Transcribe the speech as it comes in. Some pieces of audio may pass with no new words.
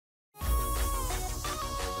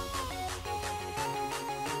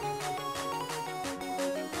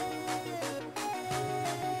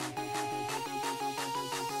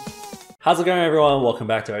How's it going, everyone? Welcome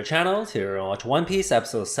back to our channel. Today we're gonna watch One Piece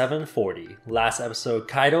episode 740. Last episode,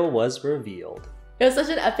 Kaido was revealed. It was such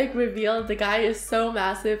an epic reveal. The guy is so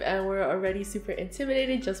massive and we're already super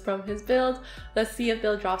intimidated just from his build. Let's see if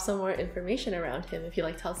they'll drop some more information around him. If you'd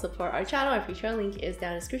like to help support our channel, our Patreon link is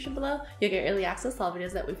down in the description below. You'll get early access to all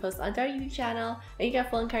videos that we post onto our YouTube channel, and you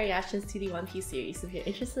get full and reactions to the One Piece series. So if you're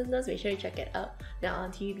interested in those, make sure you check it out. Now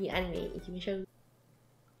on to JDanime. Make sure.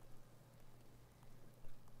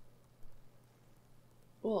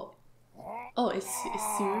 Whoa. Oh, it's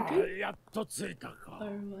Surudi? Or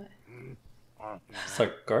what? It's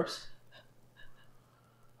like Garps?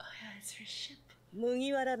 Oh yeah, it's her ship.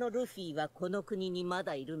 麦わらのルフィはこの国にま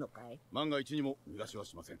だいるのかい? 万が一にも逃がしは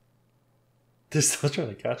しません。 They're still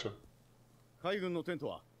trying to catch him. 海軍のテント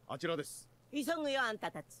はあちらです。急ぐよあん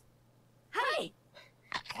たたち。はい。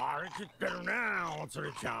張り切ってるね、おつ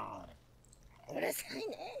りちゃん。うるさい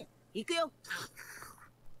ね。行くよ。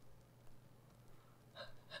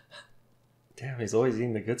 Damn, he's always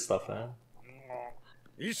eating the good stuff, man.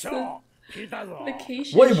 Vacation.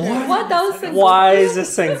 Wait, ship. what? That was Sengoku? Why is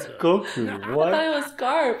this Sengoku? I thought What? it was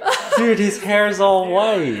Garp. Dude, his hair's all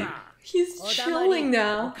white. He's chilling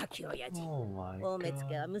now. Oh my 大目付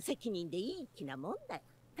けは god. 無責任でいい気なもんだよ。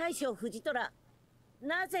大将藤虎、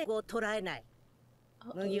なぜこう捕らえない?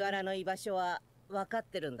 麦わらの居場所は分かっ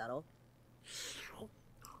てるんだろ?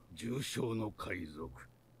 重傷の海賊。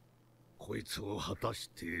こいつを果た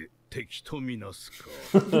して敵とみなすか。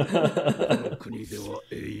この国では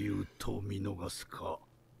英雄と見逃すか。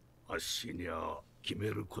あっしにゃ決め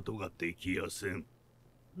ることができやせん。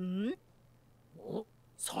ん? お、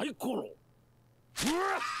サイコロ。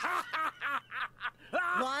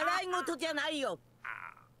笑い事じゃないよ。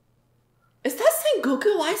 Is that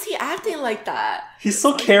Sengoku? Why is he acting like that? He's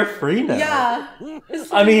so carefree now. Yeah.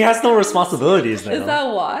 I mean, he has no responsibilities now. Is that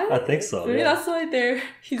why? I think so. Maybe Yeah. that's why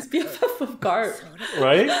he's BFF of Garp.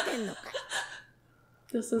 Right?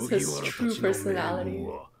 This is his true personality.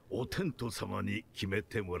 おテント様に決め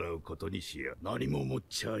てもらうことにしや。何も持っ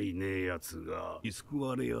ちゃいねえやつが救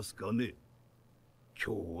われやすかね。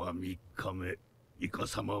今日は3日目。イカ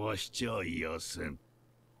様はしちゃいやせん。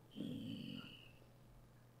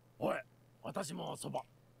おい、私もそば。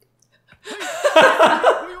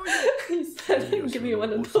He said, give me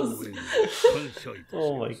one of those.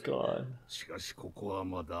 Oh my god. しかしここは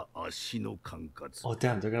まだ足の管轄。 Oh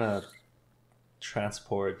damn, they're gonna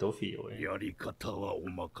transport Dofi away. やり方はお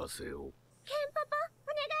任せを。ケンパパ、お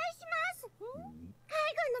願いします。海軍の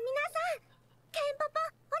皆さん、ケンパパ、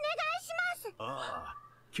お願いします。ああ、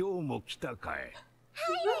今日も来たかい。はいです。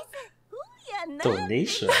うやな。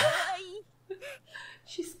 Donation?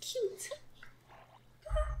 She's cute.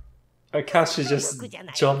 I guess she just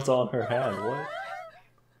jumped on her hand. What? トンタッ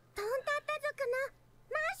タ族の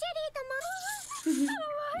マーシェリーと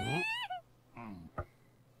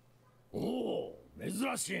も。おお、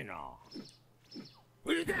珍しいな。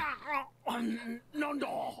いてなんだ。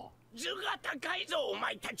図が高いぞ、お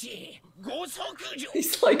前たち。ご足女。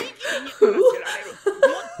 He's like, who?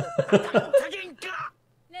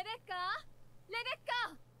 レベッカ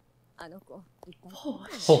あの子、いた。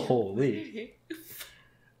 Holy.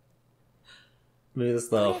 Maybe this is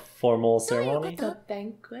the formal ceremony? The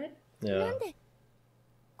banquet? な Yeah. んで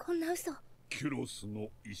こんな嘘。キュロスの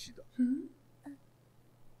意志だ。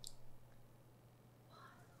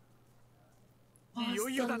 Oh, いよ it's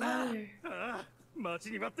い the よだな。 letter. ああ、待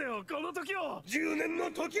ちに待ってよ、この時を。10年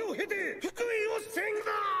の時を経て福井をせんだ。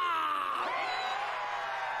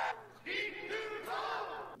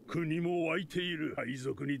国も湧いている海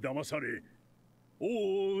賊に騙され、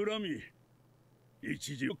王を恨み、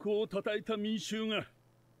一時力を叩いた民衆が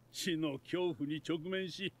死の恐怖に直面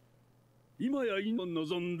し、今や命を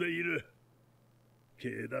望んでいる。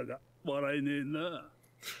けだが笑えねえな。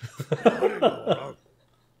誰が笑う。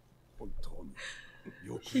本当に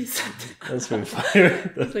よく。 He said, That's pretty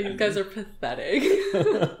fire. he's like, you guys are pathetic.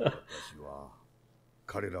 私は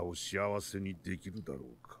彼らを幸せにできるだろ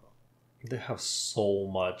うか。 They have so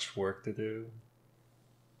much work to do.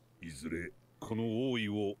 いずれこの王位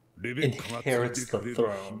をレベッカが継いでくれる日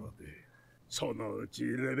まで。そのうち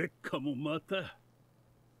レベッカもまた。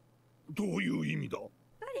どういう意味だ。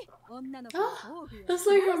 女の子 Oh, that's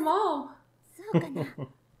like her mom. そうかな。よ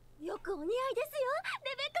くお似合いですよ、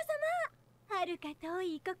レベッカ様。はるか遠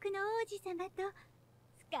い異国の王子様と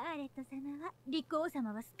スカーレット様は、陸王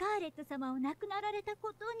様はスカーレット様を亡くなられた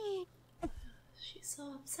ことに。 She's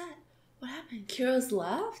so upset. What happened? Kira's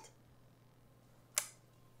left?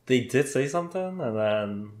 They did say something and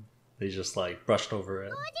then they just like brushed over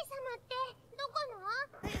it. 王子様ってどこ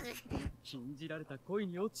の？禁じられた恋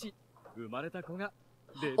に落ち生まれた子が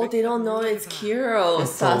Oh, they don't know it's Kiro.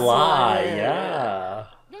 It's a lie, yeah.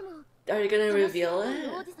 Are you gonna reveal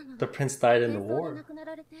it? The prince died in the war.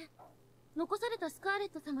 残されたスカーレッ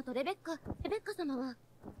ト様とレベッカ様は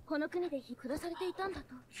この国で暮らされていたんだと。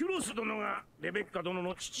ヒロス殿がレベッカ殿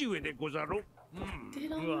の父上でござろう。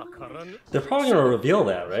わからぬ。 They're probably gonna reveal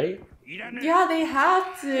that, right? Yeah, they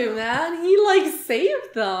have to, man. He like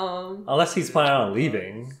saved them. Unless he's planning on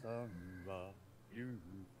leaving.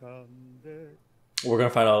 We're gonna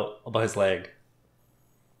find out about his leg.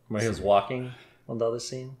 Remember he was walking on the other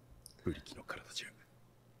scene?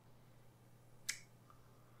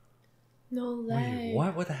 No leg. Wait,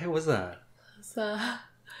 what? What the heck was that? So,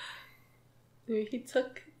 maybe he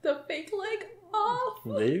took the fake leg off.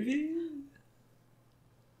 Maybe?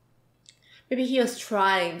 Maybe he was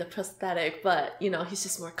trying the prosthetic, but you know, he's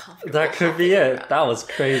just more comfortable. That could be it. That was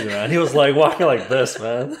crazy, man. He was like walking like this,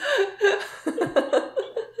 man.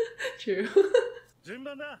 True. Dude,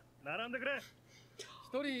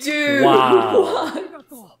 wow.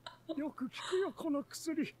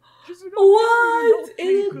 What?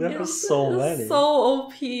 There's so many. So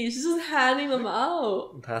OP. She's just handing them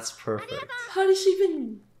out. That's perfect. How did she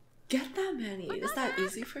even get that many? Is that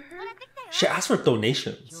easy for her? She asked for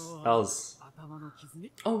donations. That was...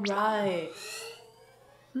 Oh, right.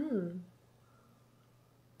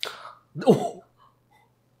 Oh.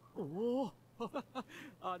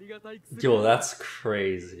 Yo, that's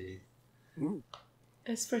crazy.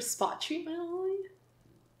 It's for spot treatment only?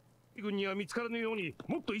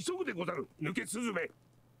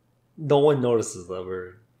 No one notices that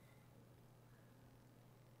word.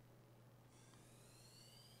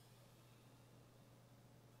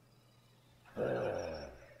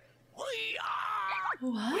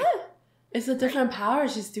 What? It's a different power.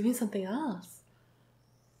 She's doing something else.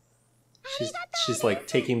 She's like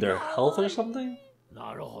taking their health or something?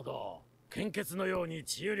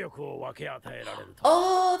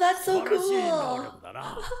 Oh, that's so cool.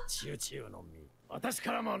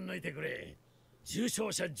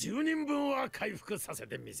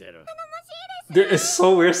 It's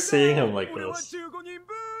so weird seeing him like this.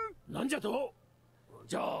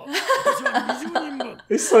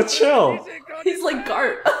 He's so chill. He's like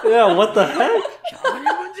Gart. Yeah, what the heck?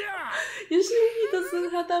 Usually he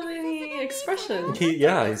doesn't have that many expressions.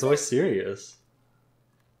 Yeah, he's always serious.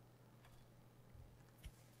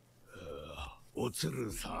 おつる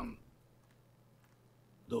さん、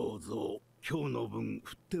どうぞ今日の分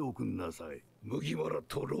振っておくんなさい。麦わら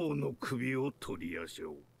とろうの首を取りやし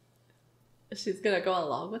ょう。 She's gonna go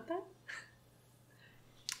along with that?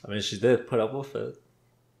 I mean, she did put up with it.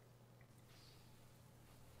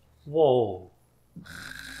 Whoa.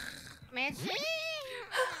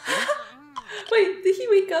 Wait, did he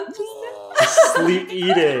wake up just now? He's sleep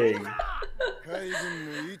eating.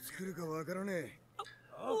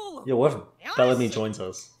 Yo, what if Bellamy joins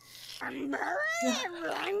us?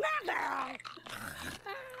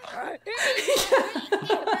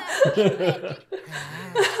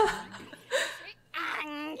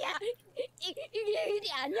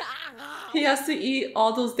 He has to eat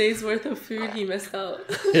all those days worth of food he missed out.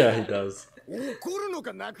 Yeah, he does. 怒るの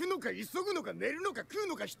か泣くのか急ぐのか寝るのか食う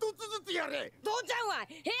のか一つずつやれ。父ちゃんは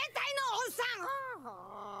兵隊のおっさ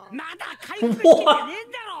ん。まだ回復してねえん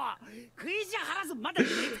だろ。食いしゃらずまだ寝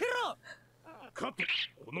てろ。かて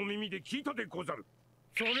この耳で聞いたでござる。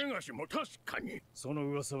それがしも確かにその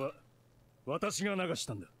噂は私が流し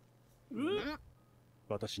たんだ。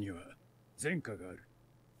私には前科がある。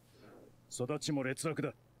育ちも劣悪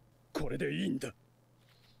だ。これでいいんだ。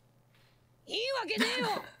いいわけねえよ。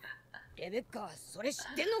レベッカはそれ知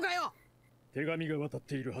ってんのかよ。手紙が渡っ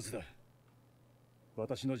ているはずだ。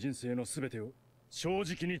私の人生のすべてを正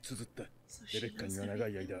直に綴った。レベッカには長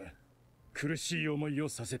い間苦しい思いを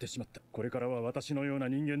させてしまった。これからは私のような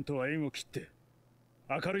人間とは縁を切って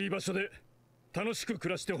明るい場所で楽しく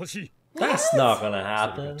暮らしてほしい。 That's not gonna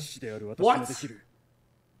happen. 父である私のできる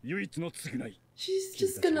唯一の償い。 She's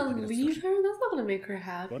just gonna leave her? That's not gonna make her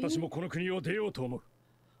happy. 私もこの国を出ようと思う。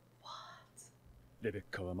レベッ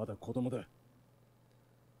カはまだ子供だ。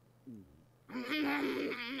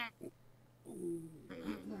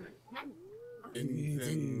全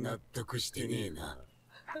然納得してねえな。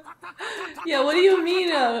 Yeah, what do you mean?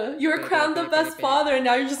 You were crowned the best father and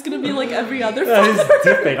now you're just gonna be like every other Yeah, father? he's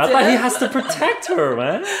dipping. I thought he has to protect her,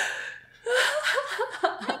 man.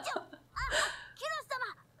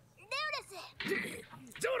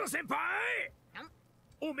 ジョーロ先輩、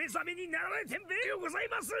お目覚めになられてんべよござい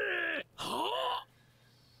ます。はあ。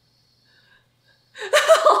 The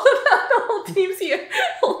whole team's here.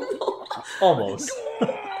 Oh no. Almost.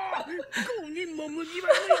 5人も麦わ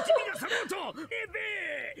らの一味が揃うと、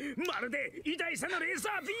まるで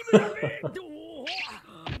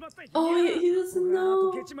Oh, he doesn't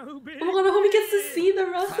know. Oh my god, I hope he gets to see the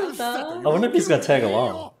rest of them. I wonder if he's gonna tag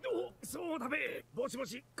along. そうだべ。もしも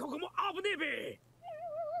し、ここも危ねえべ。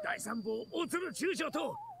第三棒おつる中将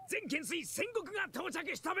と全懸垂戦国が到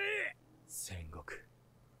着したべ。戦国。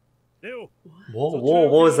レオ。Whoa, whoa,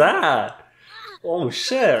 what was that? Oh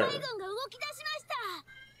shit.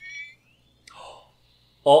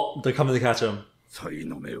 Oh, they're coming to catch him. 才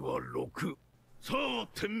の目は6。さあ、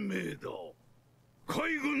天命だ。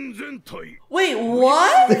海軍全体。 Wait,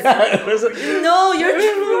 what? No, you're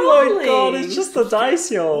Oh my god, trolling. it's just the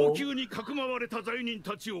dice, 王 yo. 宮にかくまわれた罪人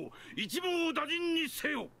たちを一網打尽に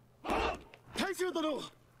せよ。大将殿、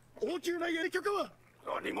王宮内へ許可は。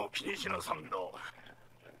何も気にしなさんだ。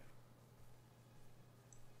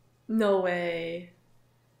 No way.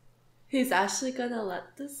 He's actually gonna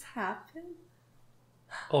let this happen?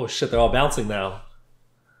 Oh shit, they're all bouncing now.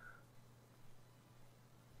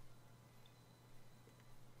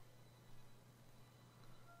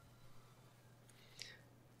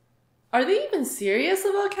 Are they even serious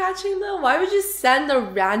about catching them? Why would you send the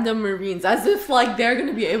random Marines as if like they're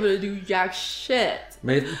gonna be able to do jack shit?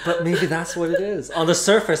 But maybe that's what it is. On the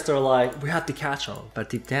surface, they're like, we have to catch them. But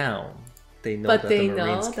deep down, they know But that they the know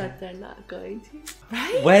Marines that they're not going to.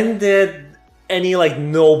 Right? When did any, like,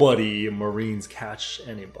 nobody Marines catch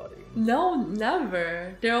anybody? No,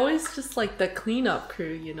 never. They're always just like the cleanup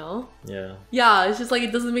crew, you know? Yeah. Yeah, it's just like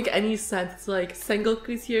it doesn't make any sense. It's like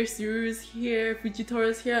Sengoku's here, Suru's here,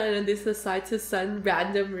 Fujitora's here, and then they decide to send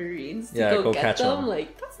random Marines to go get catch them. 'em.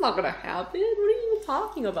 Like, that's not gonna happen. What are you even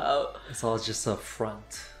talking about? It's all just a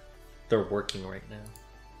front. They're working right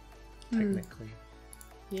now. Technically.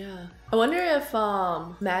 Yeah. I wonder if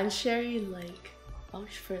Mancherry like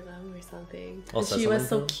vouched for them or something. Oh, And said she was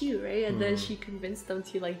so something? cute, right? And then she convinced them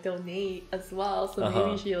to like donate as well. So Uh-huh.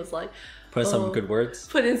 maybe she was like, Put in some Oh. good words.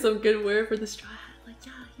 put in some good word for the Straw Hat. Like,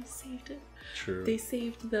 yeah, you saved it. True. They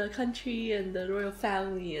saved the country and the royal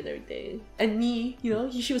family and everything. And me, you know,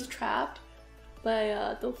 she was trapped by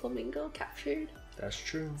Doflamingo, captured. That's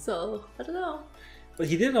true. So, I don't know. But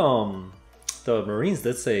he did, the Marines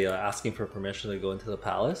did say asking for permission to go into the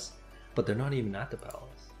palace, but they're not even at the palace.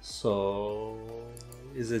 So,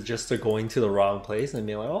 is it just they're going to the wrong place and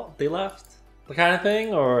being like, oh, they left? The kind of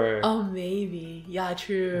thing? Or. Oh, maybe. Yeah,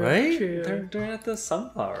 true. Right? True. They're at the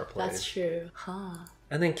sunflower place. That's true. Huh.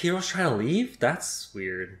 And then Kiro's trying to leave? That's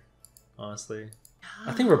weird, honestly.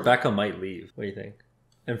 I think Rebecca might leave. What do you think?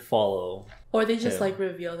 And follow. Or they just Yeah. like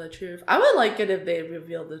reveal the truth. I would like it if they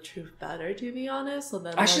reveal the truth better, to be honest. So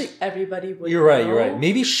then Actually, like, everybody would You're right, know. you're right.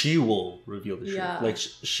 Maybe she will reveal the truth. Yeah. Like,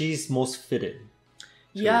 she's most fitted.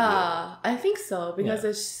 to Yeah, I think so. Because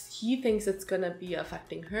Yeah. he thinks it's gonna be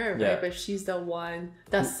affecting her, right? Yeah. But she's the one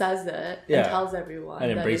that says it Yeah. and tells everyone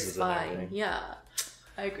And that embraces it's it and fine. everything. Yeah,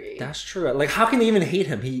 I agree. That's true. Like, how can they even hate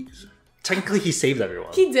him? Technically, he saved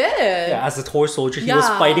everyone. He did. Yeah, as a toy soldier, he was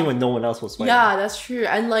Yeah. fighting when no one else was fighting. Yeah, that's true.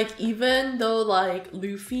 And like even though like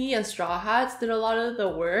Luffy and Straw Hats did a lot of the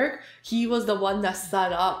work, he was the one that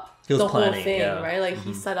set up He was the planning, whole thing, yeah. right? Like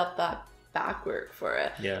he set up that back work for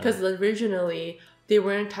it. Yeah. Because originally they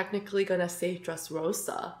weren't technically gonna save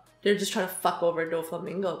Dressrosa. They're just trying to fuck over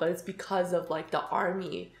Doflamingo, but it's because of like the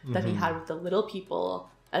army that he had with the little people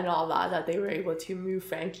and all that they were able to move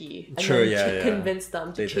Frankie and Sure, then yeah, yeah. convince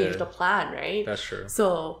them to They change did. the plan, right? That's true.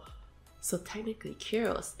 So technically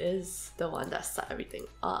Kiros is the one that set everything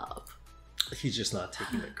up. He's just not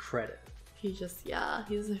taking the credit. He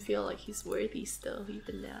doesn't feel like he's worthy still,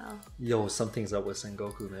 even now. Yo, something's up with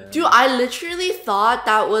Sengoku, man. Dude, I literally thought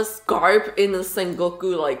that was Garp in the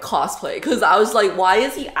Sengoku like cosplay. Cause I was like, why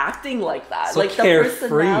is he acting like that? So like the carefree,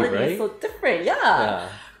 personality right? is so different, yeah.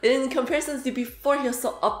 In comparison to before, he was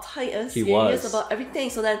so uptight and He serious was. about everything.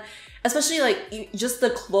 So then, especially like just the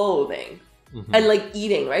clothing and like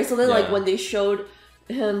eating, right? So then like Yeah. when they showed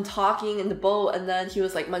him talking in the boat and then he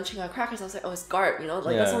was like munching on crackers, I was like, oh, it's Garp, you know?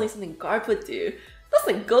 Like that's Yeah. only something Garp would do. That's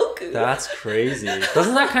like Goku. That's crazy.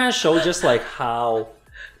 Doesn't that kind of show just like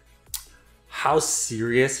how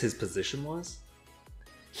serious his position was?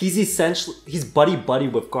 He's buddy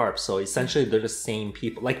with Garp, so essentially they're the same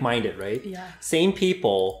people, like-minded, right? Yeah. Same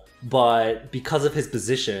people, but because of his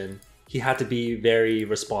position, he had to be very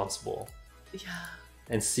responsible Yeah.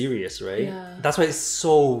 and serious, right? Yeah. That's why it's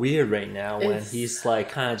so weird right now when It's- he's like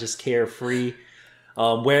kind of just carefree,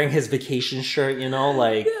 wearing his vacation shirt, you know,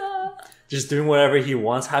 like just doing whatever he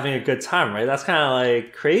wants, having a good time, right? That's kind of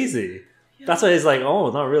like crazy. That's why he's like, oh,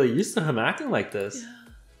 not really used to him acting like this.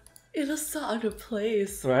 It was so out of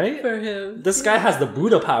place Right? for him. This guy has the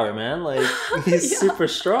Buddha power, man. Like, he's Yeah. super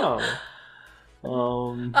strong. I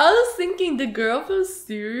was thinking the girl from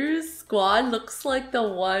Suru's squad looks like the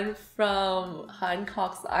one from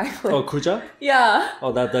Hancock's Island. Oh, Kuja? Yeah.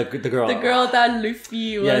 Oh, the girl. The girl that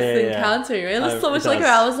Luffy was encountering, right? It looks so much like her.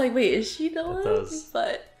 I was like, wait, is she the one? Does.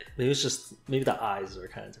 But maybe the eyes are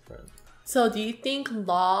kind of different. so do you think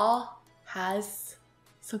Law has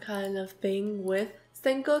some kind of thing with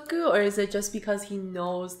Sengoku, or is it just because he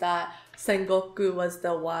knows that Sengoku was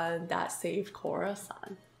the one that saved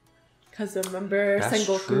Korra-san? Because remember, That's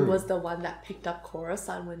Sengoku true. was the one that picked up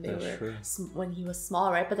Korra-san when when he was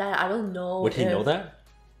small, right? But then I don't know. Would he know that?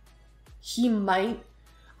 He might.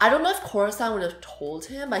 I don't know if Korra-san would have told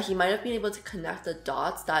him, but he might have been able to connect the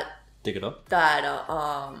dots that Dig it up.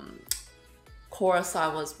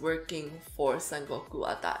 Korra-san was working for Sengoku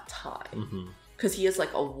at that time. Because he is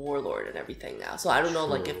like a warlord and everything now. So I don't know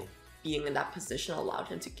like if being in that position allowed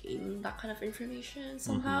him to gain that kind of information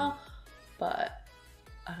somehow. But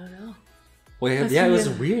I don't know. Well, yeah, it was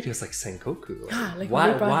weird. He was like Sengoku. Like,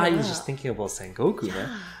 why are you just thinking about Sengoku,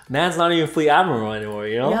 man? Man's not even fleet admiral anymore,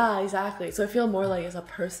 you know? Yeah, exactly. So I feel more like it's a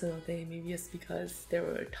personal thing. Maybe it's because there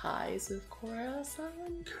were ties with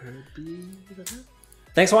Korra-san. Could be.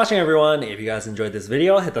 Thanks for watching, everyone. If you guys enjoyed this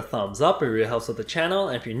video, hit the thumbs up. It really helps with the channel.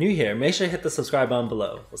 And if you're new here, make sure to hit the subscribe button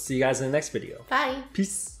below. We'll see you guys in the next video. Bye.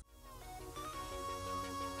 Peace.